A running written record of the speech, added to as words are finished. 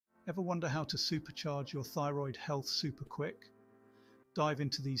Ever wonder how to supercharge your thyroid health super quick? Dive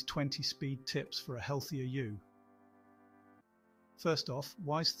into these 20 speed tips for a healthier you. First off,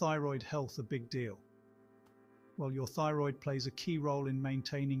 why is thyroid health a big deal? Well, your thyroid plays a key role in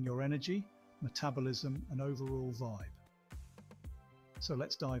maintaining your energy, metabolism, and overall vibe. So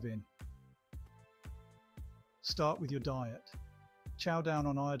let's dive in. Start with your diet. Chow down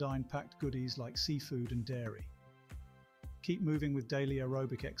on iodine-packed goodies like seafood and dairy. Keep moving with daily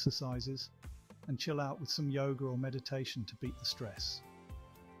aerobic exercises, and chill out with some yoga or meditation to beat the stress.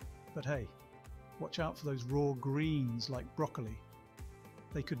 But hey, watch out for those raw greens like broccoli.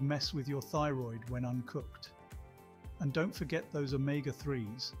 They could mess with your thyroid when uncooked. And don't forget those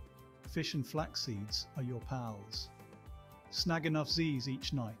omega-3s. Fish and flax seeds are your pals. Snag enough Z's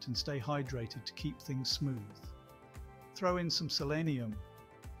each night and stay hydrated to keep things smooth. Throw in some selenium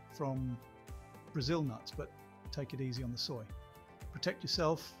from Brazil nuts, but take it easy on the soy. Protect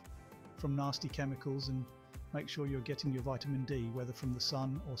yourself from nasty chemicals and make sure you're getting your vitamin D, whether from the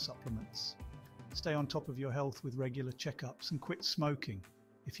sun or supplements. Stay on top of your health with regular checkups and quit smoking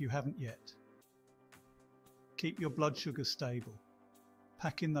if you haven't yet. Keep your blood sugar stable.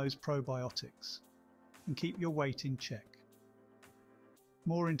 Pack in those probiotics and keep your weight in check.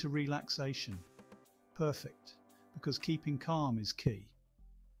 More into relaxation. Perfect, because keeping calm is key.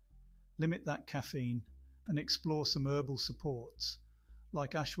 Limit that caffeine and explore some herbal supports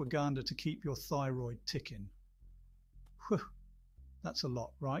like ashwagandha to keep your thyroid ticking. Whew, that's a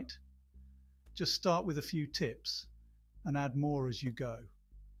lot, right? Just start with a few tips and add more as you go.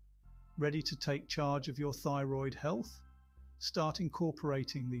 Ready to take charge of your thyroid health? Start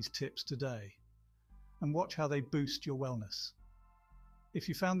incorporating these tips today and watch how they boost your wellness. If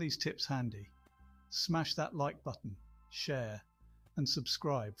you found these tips handy, smash that like button, share, and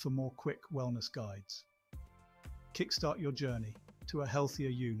subscribe for more quick wellness guides. Kickstart your journey to a healthier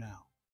you now.